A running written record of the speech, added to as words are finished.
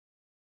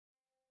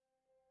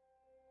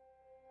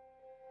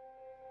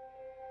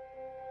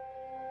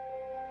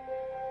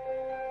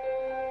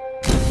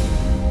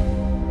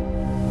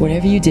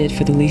Whatever you did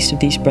for the least of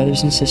these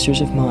brothers and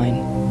sisters of mine,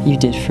 you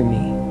did for me.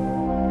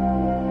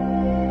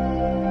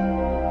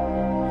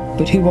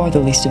 But who are the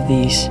least of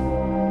these?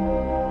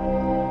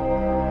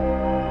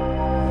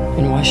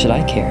 And why should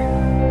I care?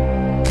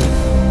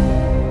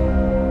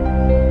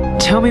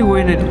 Tell me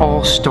when it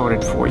all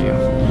started for you.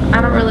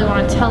 I don't really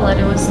want to tell it.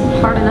 It was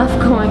hard enough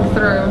going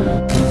through.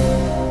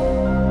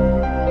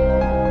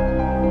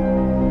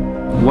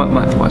 What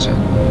month was it?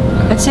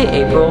 I'd say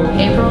April.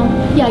 April?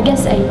 Yeah, I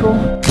guess April.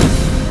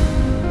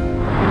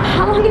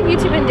 How long have you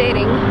two been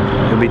dating?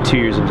 It'll be 2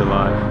 years in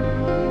July.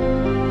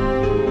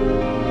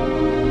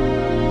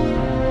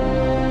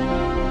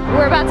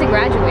 We're about to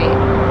graduate.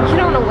 You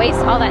don't want to waste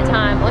all that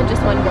time on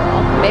just one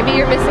girl. Maybe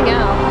you're missing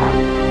out.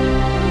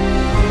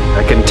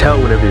 I can tell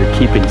whenever you're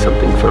keeping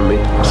something from me.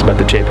 It's about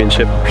the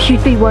championship.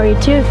 You'd be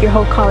worried too if your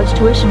whole college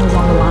tuition was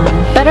on the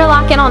line. Better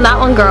lock in on that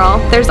one, girl.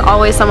 There's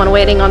always someone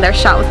waiting on their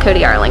shot with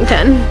Cody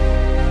Arlington.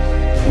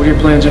 What are your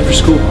plans after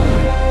school?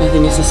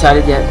 Nothing is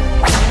decided yet.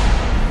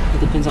 It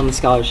depends on the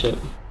scholarship.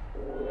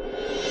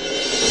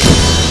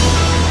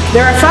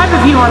 There are 5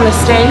 of you on this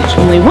stage.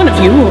 Only one of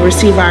you will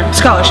receive our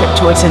scholarship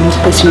to attend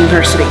this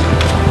university.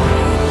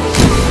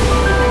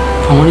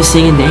 I want to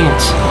sing and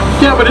dance.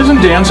 Yeah, but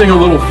isn't dancing a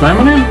little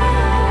feminine?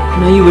 I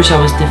know you wish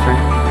I was different.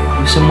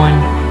 You're someone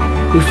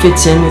who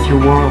fits in with your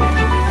world.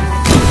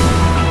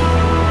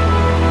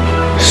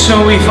 So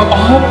we've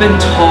all been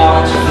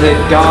taught that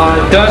God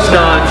does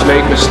not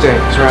make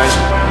mistakes, right?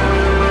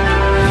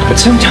 But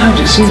sometimes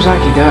it seems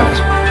like He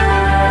does.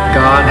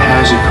 God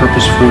has a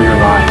purpose for your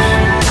life.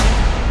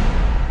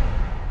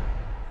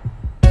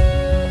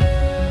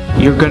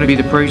 You're going to be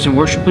the praise and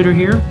worship leader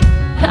here?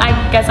 I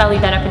guess I'll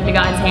leave that up into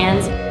God's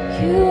hands.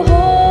 You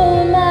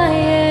hold my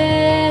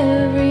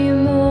every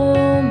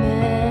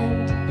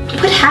moment.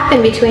 What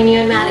happened between you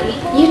and Maddie?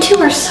 You two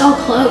are so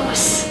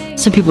close.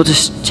 Some people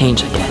just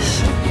change, I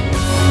guess.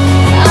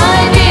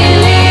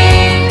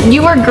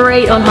 You were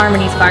great on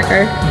harmonies,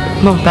 Parker.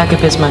 Well,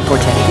 backup is my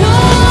forte.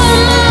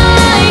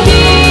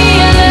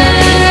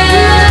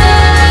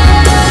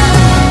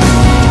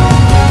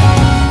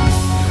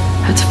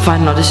 I had to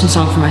find an audition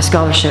song for my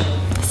scholarship.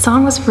 The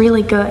song was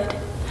really good.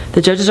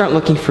 The judges aren't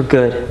looking for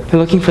good, they're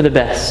looking for the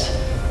best.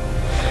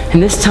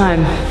 And this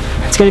time,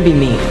 it's gonna be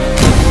me.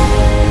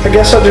 I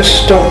guess I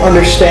just don't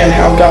understand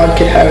how God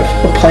could have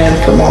a plan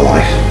for my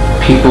life.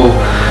 People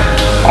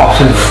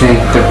often think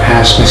their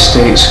past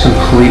mistakes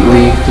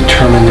completely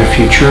determine their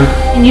future.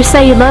 And you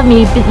say you love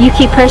me, but you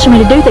keep pressuring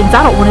me to do things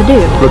I don't want to do.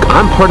 Look,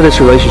 I'm part of this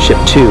relationship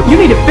too. You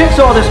need to fix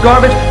all this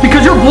garbage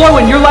because you're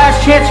blowing your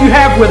last chance you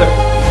have with her.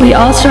 We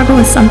all struggle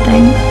with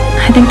something.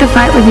 I think the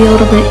fight would be a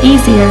little bit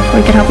easier if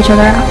we could help each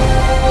other out.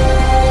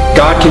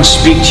 God can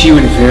speak to you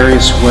in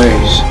various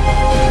ways.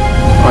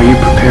 Are you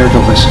prepared to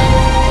listen?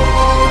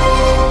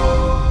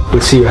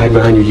 Let's see your head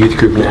behind your youth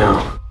group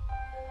now.